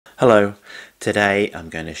Hello, today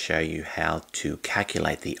I'm going to show you how to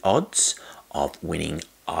calculate the odds of winning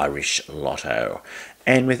Irish Lotto.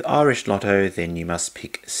 And with Irish Lotto, then you must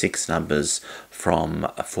pick 6 numbers from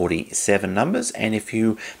 47 numbers, and if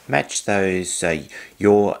you match those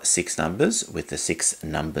your 6 numbers with the 6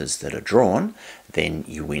 numbers that are drawn, then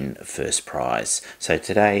you win first prize. So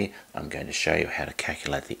today I'm going to show you how to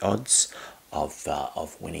calculate the odds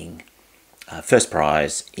of winning first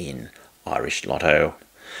prize in Irish Lotto.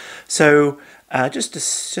 So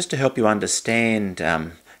just to help you understand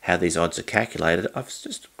how these odds are calculated, I've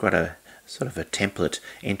just got a sort of a template,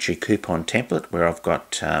 entry coupon template, where I've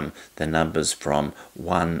got the numbers from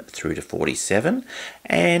 1 through to 47,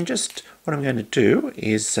 and just what I'm going to do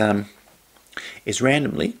is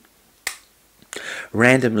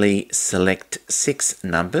randomly select 6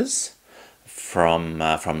 numbers from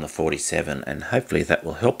the 47, and hopefully that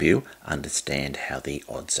will help you understand how the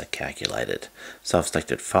odds are calculated. So I've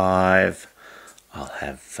selected 5, I'll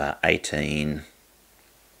have 18,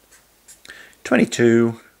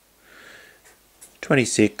 22,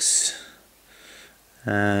 26,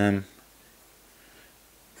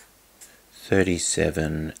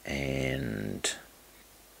 37 and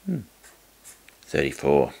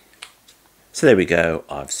 34. So there we go,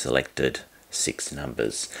 I've selected 6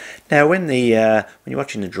 numbers. Now when you're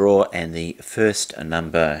watching the draw and the first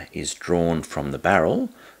number is drawn from the barrel,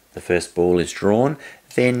 the first ball is drawn,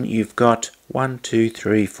 then you've got 1, 2,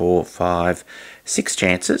 3, 4, 5, 6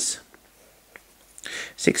 chances.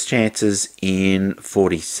 6 chances in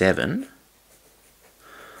 47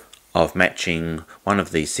 of matching one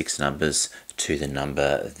of these 6 numbers to the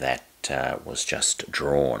number that was just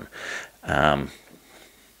drawn.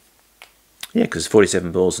 Yeah, because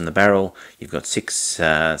 47 balls in the barrel, you've got 6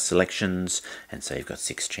 selections, and so you've got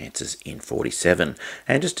 6 chances in 47.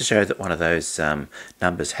 And just to show that one of those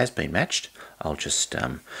numbers has been matched, I'll just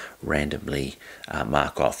randomly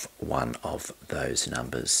mark off one of those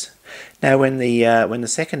numbers. Now when the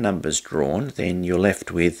second number is drawn, then you're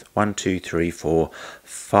left with 1, 2, 3, 4,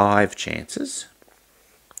 5 chances.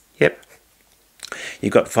 Yep.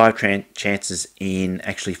 You've got 5 chances in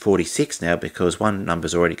actually 46 now, because one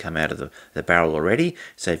number's already come out of the barrel already.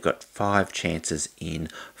 So you've got 5 chances in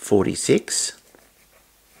 46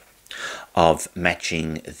 of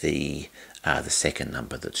matching the second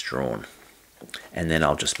number that's drawn. And then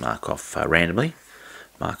I'll just mark off randomly,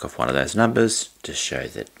 mark off one of those numbers to show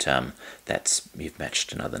that you've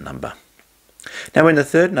matched another number. Now when the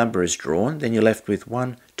third number is drawn, then you're left with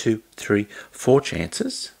 1, 2, 3, 4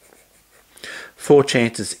 chances. 4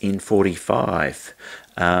 chances in 45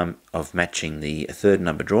 of matching the third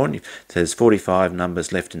number drawn. There's 45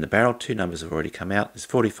 numbers left in the barrel, 2 numbers have already come out, there's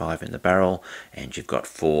 45 in the barrel, and you've got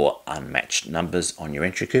 4 unmatched numbers on your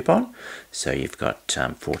entry coupon. So you've got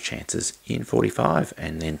 4 chances in 45,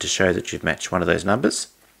 and then to show that you've matched one of those numbers,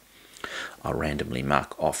 I'll randomly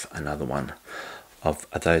mark off another one of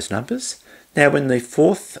those numbers. Now when the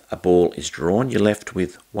fourth ball is drawn, you're left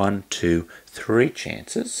with 1, 2, 3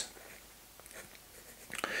 chances.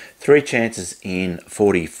 3 chances in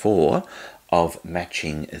 44 of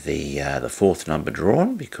matching the fourth number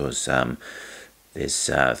drawn, because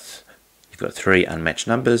you've got 3 unmatched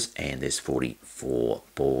numbers and there's 44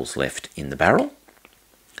 balls left in the barrel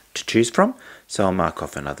to choose from. So I'll mark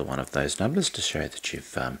off another one of those numbers to show that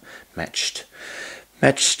you've matched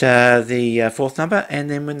the fourth number. And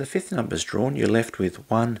then when the fifth number is drawn, you're left with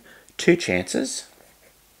 1, 2 chances.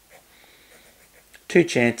 2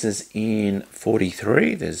 chances in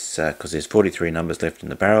 43, because there's 43 numbers left in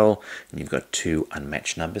the barrel, and you've got 2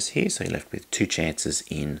 unmatched numbers here, so you're left with 2 chances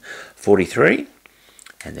in 43,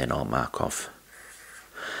 and then I'll mark off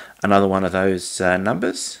another one of those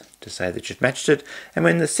numbers to say that you've matched it. And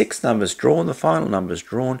when the sixth number is drawn, the final number is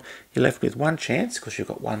drawn, you're left with 1 chance, because you've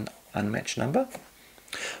got 1 unmatched number.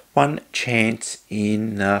 1 chance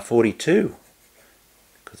in 42.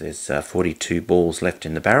 Because there's 42 balls left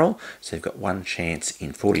in the barrel, so you've got 1 chance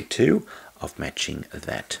in 42 of matching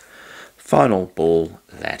that final ball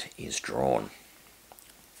that is drawn.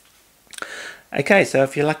 Okay, so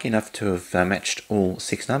if you're lucky enough to have matched all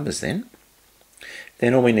 6 numbers, then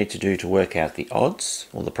all we need to do to work out the odds,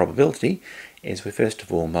 or the probability, is we first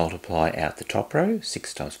of all multiply out the top row,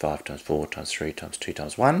 6 times 5 times 4 times 3 times 2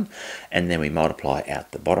 times 1, and then we multiply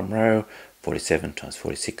out the bottom row, 47 times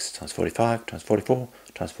 46 times 45 times 44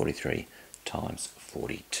 times 43 times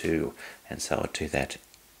 42. And so I'll do that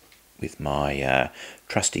with my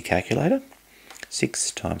trusty calculator. 6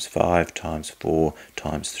 times 5 times 4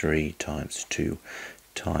 times 3 times 2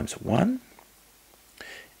 times 1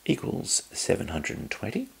 equals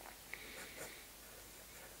 720.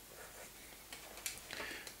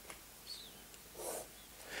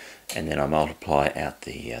 and then I multiply out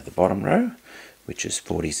the bottom row, which is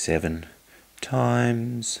 47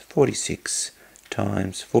 times 46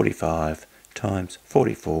 times 45 times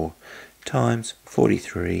 44 times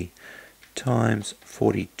 43 times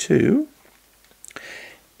 42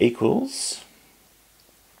 equals,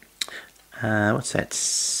 what's that,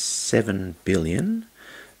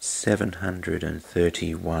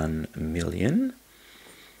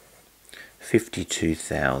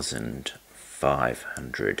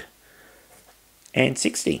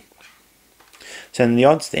 So then the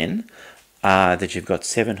odds then are that you've got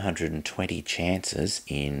 720 chances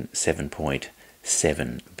in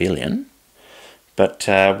 7.7 billion. But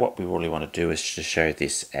what we really want to do is to show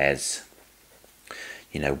this as,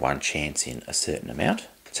 one chance in a certain amount.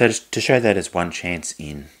 So to show that as one chance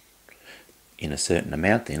in a certain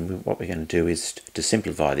amount, then what we're going to do is to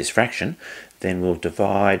simplify this fraction. Then we'll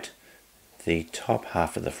divide the top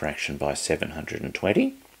half of the fraction by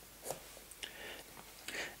 720.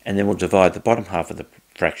 And then we'll divide the bottom half of the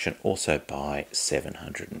fraction also by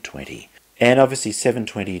 720. And obviously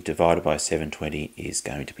 720 divided by 720 is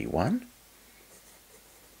going to be 1.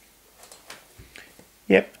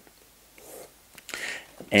 Yep.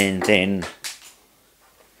 And then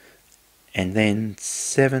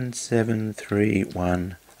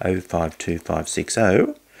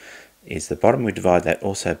 773105250 is the bottom. We divide that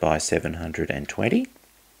also by 720.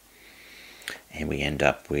 And we end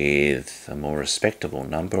up with a more respectable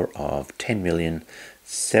number of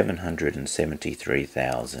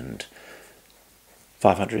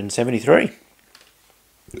 10,773,573.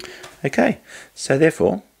 Okay, so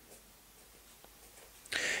therefore,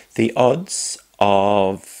 the odds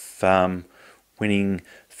of winning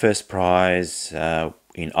first prize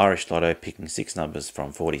in Irish Lotto, picking 6 numbers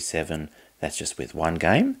from 47, that's just with one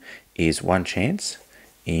game, is one chance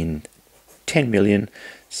in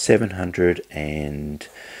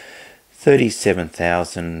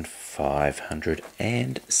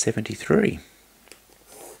 10,737,573.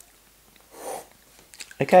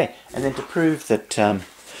 Okay, and then to prove that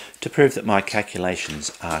my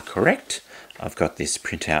calculations are correct, I've got this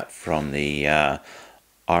printout from the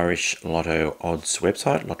Irish Lotto odds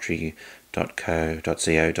website, lottery.co.uk,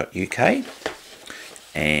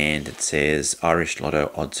 and it says Irish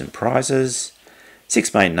Lotto odds and prizes.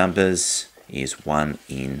 6 main numbers is 1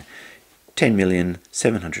 in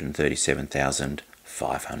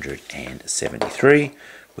 10,737,573,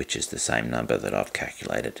 which is the same number that I've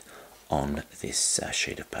calculated on this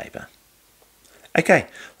sheet of paper. Okay,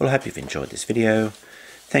 well, I hope you've enjoyed this video.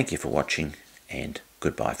 Thank you for watching, and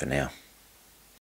goodbye for now.